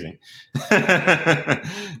amazing.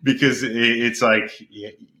 Because it's like,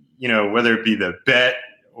 whether it be the bet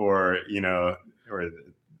or, or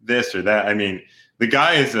this or that. I mean, the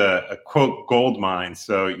guy is a quote gold mine.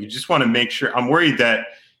 So you just want to make sure. I'm worried that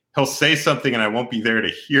he'll say something and I won't be there to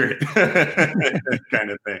hear it,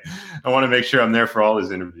 kind of thing. I want to make sure I'm there for all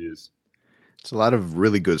his interviews. It's a lot of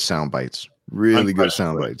really good sound bites. Really good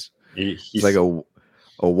sound bites. He's like a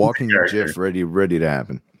walking GIF ready to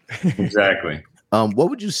happen. Exactly. What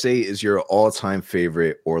would you say is your all-time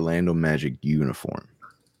favorite Orlando Magic uniform?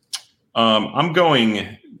 I'm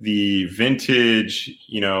going the vintage,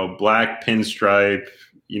 black pinstripe,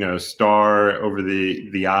 star over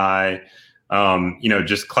the eye.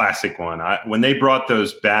 Just classic one. When they brought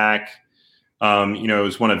those back, it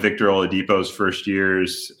was one of Victor Oladipo's first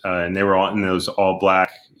years, and they were all in those all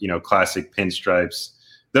black, classic pinstripes.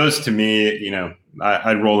 Those to me,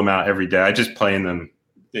 I'd roll them out every day. I just play in them,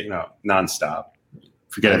 nonstop.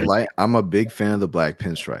 Forget it. I'm a big fan of the black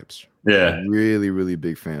pinstripes. Yeah. Really, really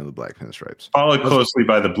big fan of the black pinstripes. Followed closely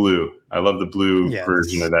by the blue. I love the blue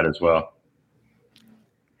version of that as well.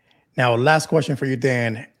 Now, last question for you,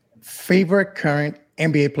 Dan. Favorite current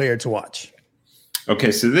NBA player to watch?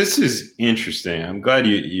 Okay, so this is interesting. I'm glad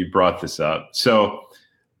you brought this up. So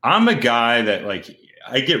I'm a guy that, like,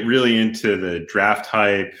 I get really into the draft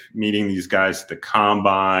hype, meeting these guys at the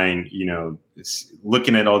combine,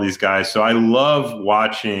 looking at all these guys. So I love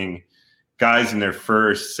watching guys in their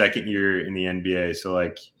first, second year in the NBA. So,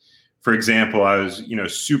 like, for example, I was,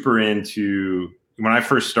 super into when I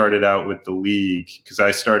first started out with the league, because I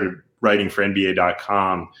started writing for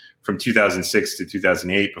NBA.com from 2006 to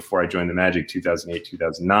 2008 before I joined the Magic, 2008,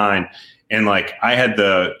 2009. And like I had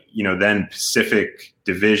the, then Pacific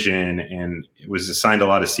Division, and it was assigned a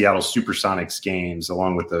lot of Seattle Supersonics games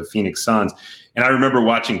along with the Phoenix Suns. And I remember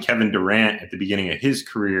watching Kevin Durant at the beginning of his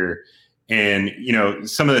career. And,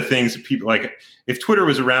 some of the things that people like, if Twitter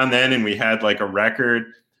was around then and we had like a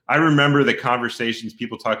record, I remember the conversations,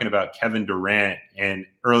 people talking about Kevin Durant and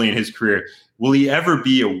early in his career. Will he ever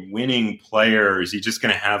be a winning player? Or is he just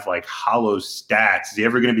going to have like hollow stats? Is he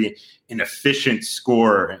ever going to be an efficient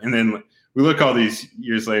scorer? And then we look all these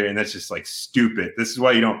years later, and that's just like stupid. This is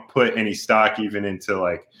why you don't put any stock even into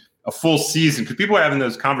like a full season, because people are having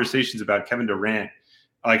those conversations about Kevin Durant.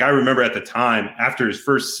 Like I remember at the time, after his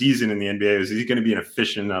first season in the NBA, was he going to be an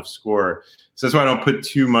efficient enough scorer? So that's why I don't put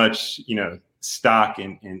too much, stock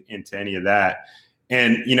into any of that.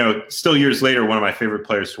 And, still years later, one of my favorite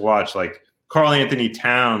players to watch, like Karl Anthony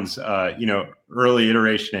Towns, early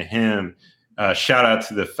iteration of him, shout out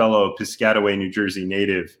to the fellow Piscataway, New Jersey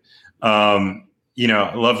native. I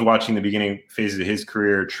loved watching the beginning phases of his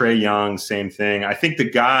career. Trae Young, same thing. I think the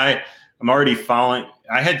guy I'm already following,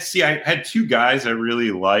 I had two guys I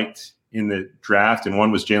really liked in the draft, and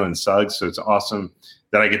one was Jalen Suggs. So it's awesome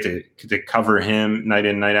that I get to cover him night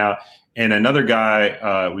in, night out. And another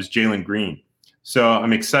guy was Jalen Green. So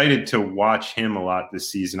I'm excited to watch him a lot this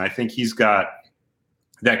season. I think he's got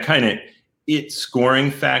that kind of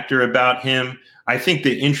scoring factor about him. I think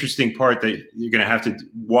the interesting part that you're going to have to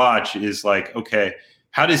watch is like, okay,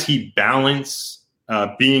 how does he balance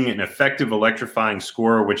being an effective, electrifying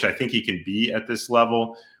scorer, which I think he can be at this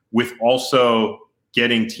level, with also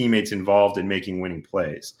getting teammates involved in making winning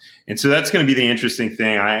plays. And so that's going to be the interesting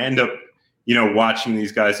thing. I end up, watching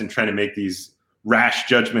these guys and trying to make these rash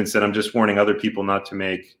judgments that I'm just warning other people not to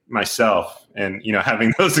make myself, and,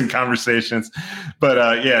 having those in conversations.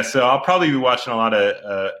 But so I'll probably be watching a lot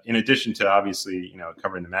of, in addition to obviously,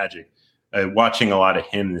 covering the Magic, watching a lot of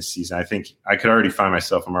him this season. I think I could already find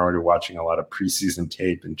myself, I'm already watching a lot of preseason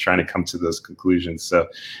tape and trying to come to those conclusions. So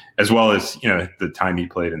as well as, the time he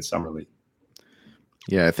played in Summer League.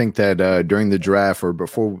 Yeah, I think that during the draft or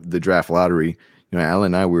before the draft lottery, Alan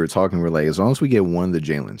and I, we were talking, we're like, as long as we get one of the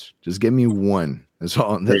Jalen's, just give me one. That's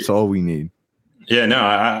all we need. Yeah, no,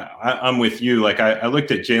 I'm with you. Like I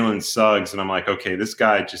looked at Jalen Suggs and I'm like, okay, this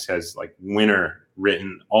guy just has like winner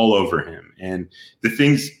written all over him. And the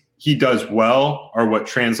things he does well are what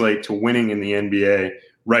translate to winning in the NBA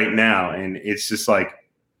right now. And it's just like,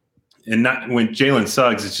 and not when Jalen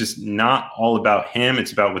Suggs, it's just not all about him.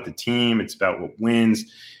 It's about what the team, it's about what wins.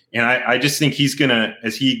 And I just think he's going to,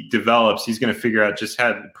 as he develops, he's going to figure out just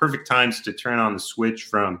how the perfect times to turn on the switch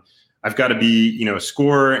from I've got to be, a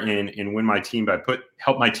scorer and win my team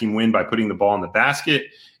help my team win by putting the ball in the basket.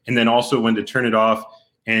 And then also when to turn it off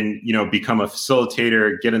and, become a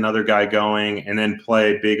facilitator, get another guy going, and then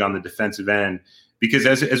play big on the defensive end. Because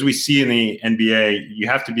as we see in the NBA, you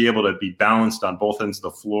have to be able to be balanced on both ends of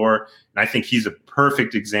the floor. And I think he's a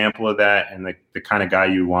perfect example of that, and the kind of guy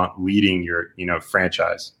you want leading your,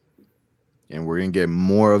 franchise. And we're going to get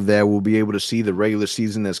more of that. We'll be able to see the regular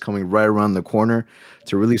season that's coming right around the corner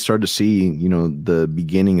to really start to see, the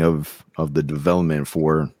beginning of the development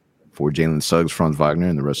for Jalen Suggs, Franz Wagner,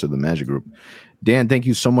 and the rest of the Magic group. Dan, thank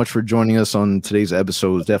you so much for joining us on today's episode.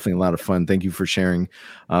 It was definitely a lot of fun. Thank you for sharing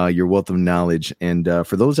your wealth of knowledge. And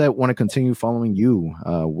for those that want to continue following you,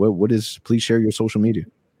 please share your social media.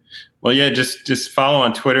 Well, yeah, just follow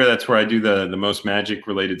on Twitter. That's where I do the most Magic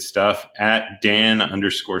related stuff at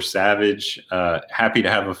Dan_Savage. Happy to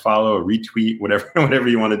have a follow, a retweet, whatever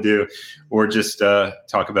you want to do, or just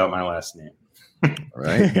talk about my last name. All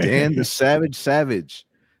right. Dan the Savage.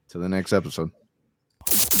 Till the next episode.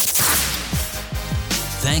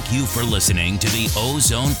 Thank you for listening to the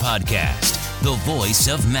Ozone Podcast, the voice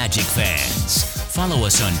of Magic fans. Follow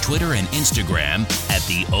us on Twitter and Instagram at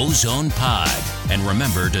the Ozone Pod. And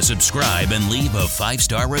remember to subscribe and leave a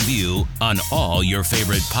 5-star review on all your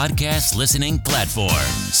favorite podcast listening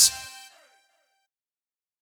platforms.